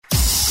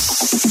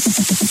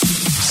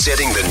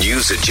Setting the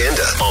news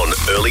agenda on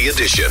Early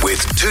Edition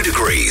with 2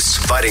 Degrees,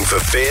 fighting for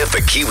fair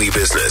for Kiwi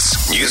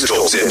business. News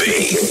Talk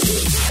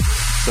ZB.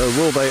 So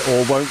will they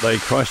or won't they?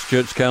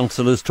 Christchurch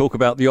councillors talk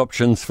about the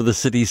options for the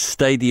city's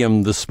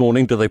stadium this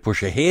morning. Do they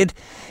push ahead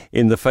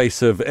in the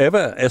face of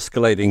ever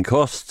escalating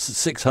costs?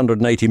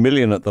 680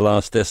 million at the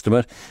last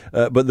estimate.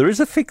 But there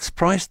is a fixed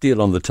price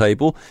deal on the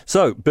table.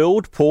 So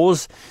build,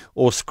 pause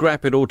or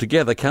scrap it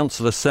altogether.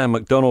 Councillor Sam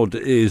McDonald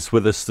is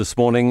with us this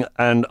morning,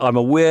 and I'm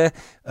aware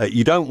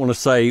you don't want to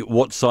say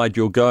what side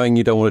you're going.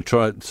 You don't want to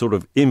try and sort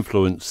of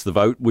influence the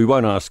vote. We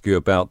won't ask you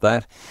about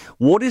that.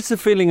 What is the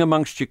feeling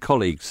amongst your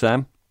colleagues,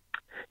 Sam?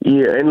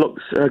 Yeah, and look,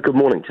 good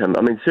morning, Tim.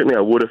 I mean, certainly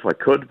I would if I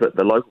could, but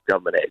the Local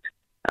Government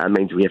Act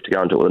means we have to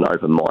go into it with an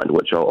open mind,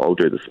 which I'll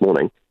do this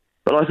morning.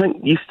 But I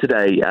think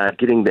yesterday,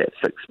 getting that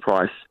fixed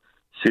price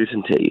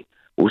certainty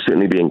will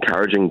certainly be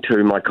encouraging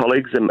to my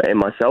colleagues and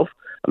myself.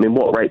 I mean,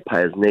 what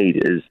ratepayers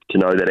need is to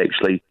know that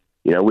actually,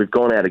 you know, we've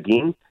gone out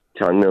again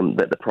telling them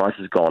that the price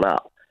has gone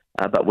up,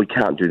 but we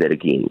can't do that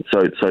again.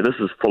 So this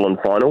is full and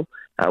final.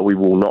 We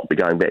will not be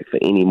going back for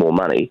any more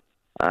money.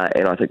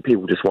 And I think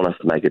people just want us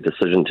to make a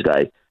decision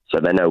today so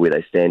they know where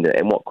they stand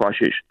and what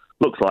Christchurch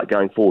looks like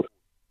going forward.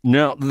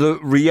 Now, the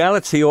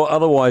reality or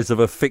otherwise of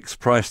a fixed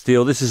price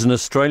deal, this is an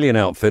Australian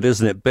outfit,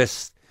 isn't it?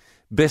 Besix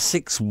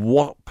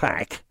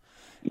Watpac,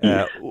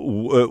 Yes.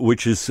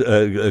 Which is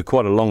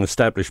quite a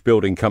long-established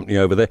building company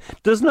over there.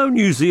 Does no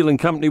New Zealand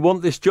company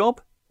want this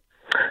job?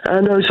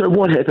 No, so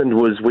what happened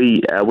was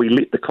we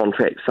let the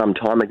contract some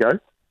time ago.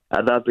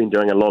 They've been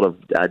doing a lot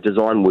of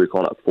design work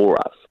on it for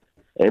us.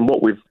 And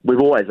what we've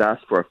always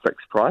asked for a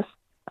fixed price,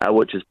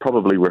 which is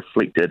probably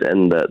reflected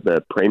in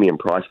the premium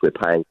price we're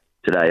paying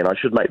today. And I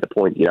should make the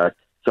point, you know,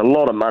 it's a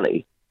lot of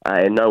money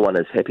and no one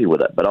is happy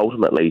with it. But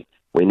ultimately,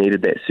 we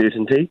needed that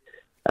certainty.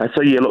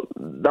 So, yeah, look,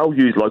 they'll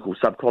use local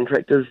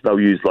subcontractors,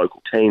 they'll use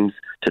local teams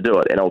to do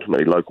it, and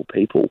ultimately local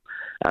people.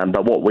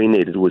 But what we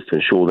needed was to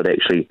ensure that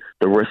actually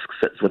the risk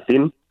sits with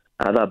them.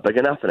 They're big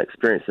enough and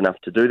experienced enough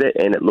to do that,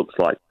 and it looks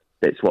like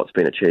that's what's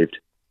been achieved.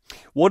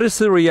 What is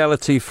the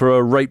reality for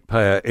a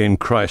ratepayer in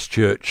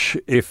Christchurch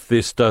if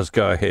this does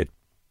go ahead?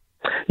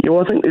 Yeah,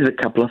 well, I think there's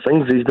a couple of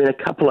things. There's been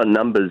a couple of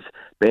numbers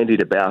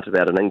bandied about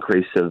an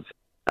increase of,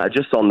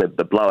 just on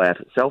the blowout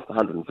itself,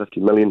 150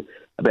 million,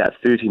 about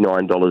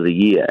 $39 a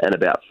year in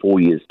about 4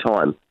 years'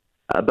 time.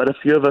 But a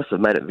few of us have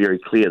made it very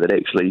clear that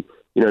actually,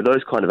 you know,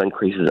 those kind of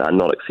increases are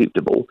not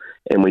acceptable,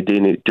 and we do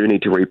need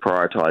to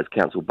reprioritise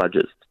council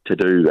budgets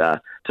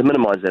to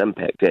minimise that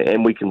impact,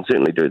 and we can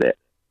certainly do that.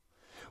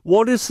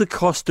 What is the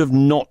cost of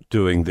not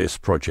doing this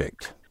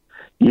project?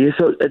 Yeah,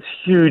 so it's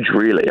huge,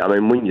 really. I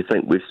mean, when you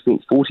think we've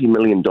spent $40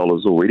 million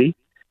already,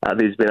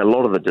 there's been a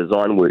lot of the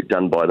design work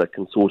done by the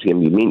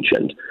consortium you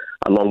mentioned,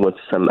 along with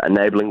some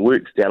enabling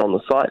works down on the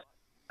site.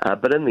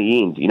 But in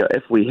the end, you know,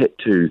 if we had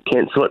to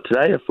cancel it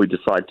today, if we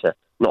decide to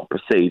not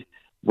proceed,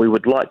 we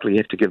would likely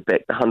have to give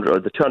back the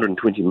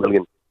 $220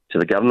 million to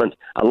the government,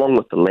 along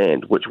with the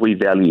land, which we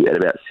value at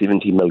about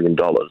 $70 million.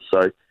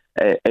 So,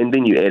 and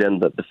then you add in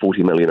the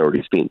 $40 million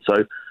already spent.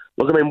 So,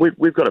 look, I mean,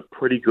 we've got a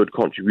pretty good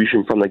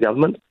contribution from the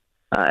government.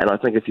 And I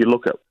think if you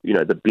look at, you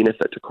know, the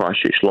benefit to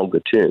Christchurch longer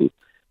term,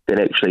 then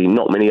actually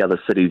not many other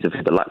cities have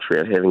had the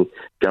luxury of having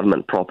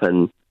government prop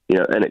in, you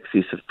know, in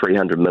excess of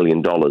 $300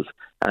 million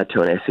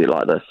to an asset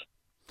like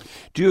this.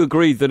 Do you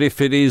agree that if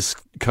it is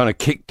kind of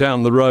kicked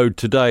down the road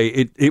today,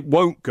 it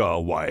won't go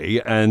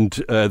away, and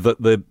that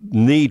the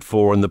need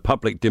for and the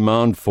public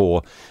demand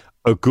for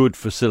a good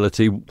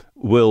facility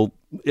will,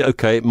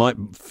 okay, it might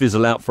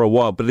fizzle out for a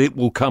while, but it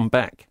will come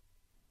back?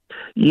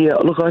 Yeah,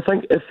 look, I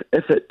think if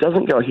it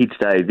doesn't go ahead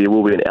today, there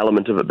will be an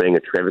element of it being a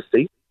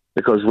travesty,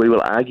 because we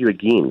will argue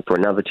again for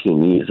another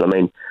 10 years. I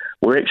mean,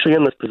 we're actually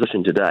in this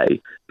position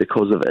today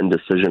because of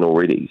indecision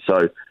already. So,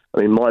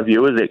 I mean, my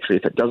view is actually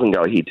if it doesn't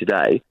go ahead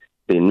today,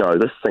 then no,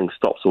 this thing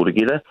stops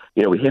altogether.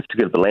 You know, we have to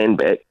give the land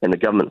back and the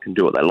government can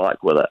do what they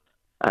like with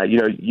it. You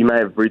know, you may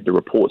have read the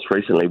reports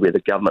recently where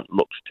the government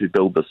looked to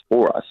build this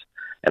for us,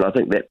 and I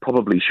think that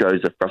probably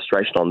shows a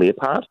frustration on their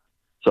part.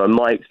 So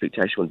my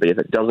expectation would be if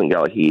it doesn't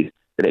go ahead,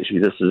 that actually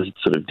this is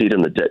sort of dead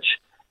in the ditch,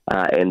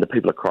 and the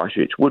people of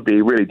Christchurch would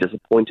be really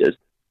disappointed.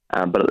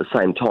 But at the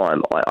same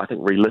time, I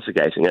think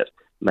relitigating it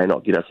may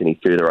not get us any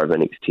further over the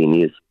next 10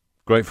 years.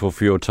 Grateful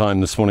for your time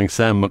this morning,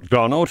 Sam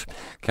McDonald,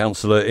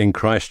 councillor in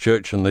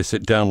Christchurch, and they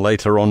sit down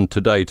later on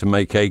today to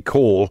make a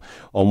call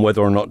on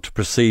whether or not to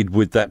proceed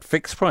with that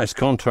fixed price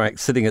contract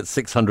sitting at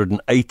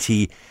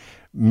 680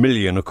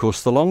 million. Of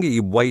course, the longer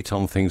you wait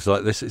on things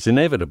like this, it's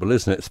inevitable,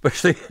 isn't it?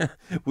 Especially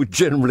with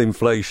general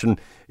inflation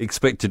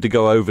expected to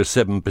go over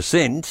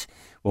 7%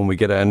 when we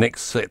get our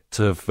next set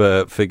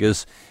of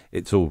figures.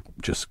 It's all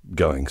just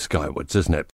going skywards, isn't it?